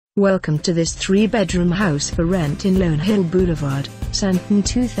Welcome to this 3-bedroom house for rent in Lonehill Boulevard, Sandton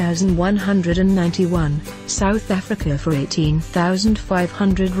 2191, South Africa for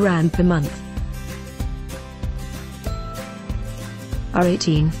R18,500 per month. Our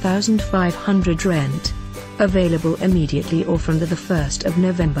R18,500 rent. Available immediately or from the 1st of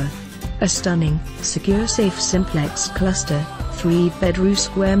November. A stunning, secure safe simplex cluster, 3-bedroom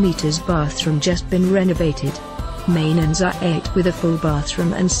square meters bathroom just been renovated. Main ens-uite with a full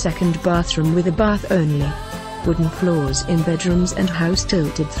bathroom and second bathroom with a bath only. Wooden floors in bedrooms and house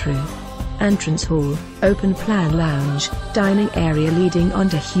tilted through. Entrance hall, open plan lounge, dining area leading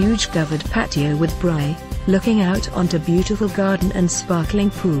onto huge covered patio with braai, looking out onto beautiful garden and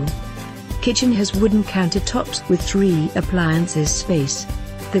sparkling pool. Kitchen has wooden countertops with 3 appliances space.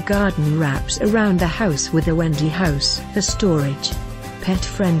 The garden wraps around the house with a Wendy house for storage. Pet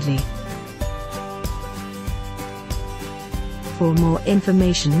friendly. For more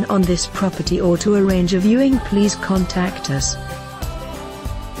information on this property or to arrange a viewing, please contact us.